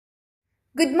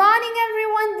Good morning,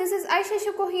 everyone. This is Aisha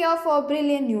Shuko here for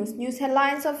Brilliant News. News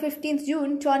headlines of 15th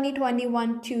June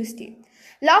 2021, Tuesday.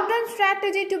 Lockdown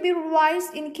strategy to be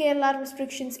revised in Kerala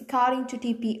restrictions according to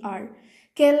TPR.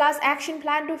 Kerala's action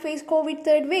plan to face COVID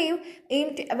third wave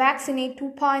aimed to vaccinate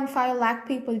 2.5 lakh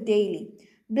people daily.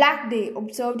 Black Day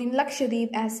observed in Lakshadweep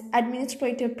as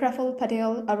Administrator Praful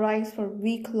Patel arrives for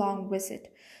week-long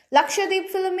visit. Lakshadweep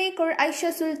filmmaker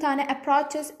Aisha Sultana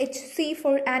approaches HC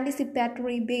for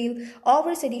anticipatory bail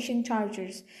over sedition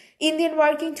charges. Indian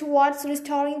working towards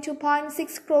restoring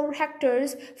 2.6 crore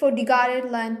hectares for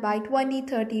degraded land by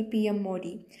 2030 PM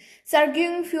Modi.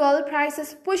 Surging fuel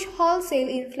prices push wholesale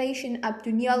inflation up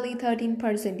to nearly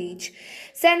 13%.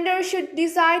 Centre should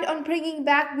decide on bringing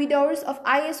back widows of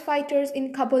IS fighters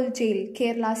in Kabul jail,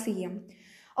 Kerala CM.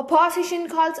 Opposition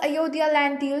calls Ayodhya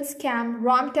land deal scam.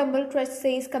 Ram Temple Trust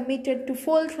says committed to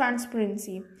full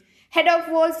transparency. Head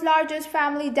of world's largest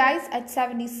family dies at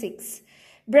 76.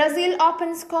 Brazil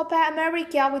opens Copa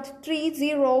America with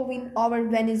 3-0 win over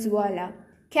Venezuela.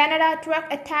 Canada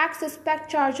truck attack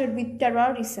suspect charged with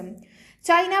terrorism.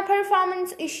 China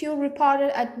performance issue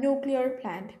reported at nuclear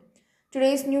plant.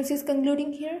 Today's news is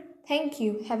concluding here. Thank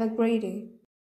you. Have a great day.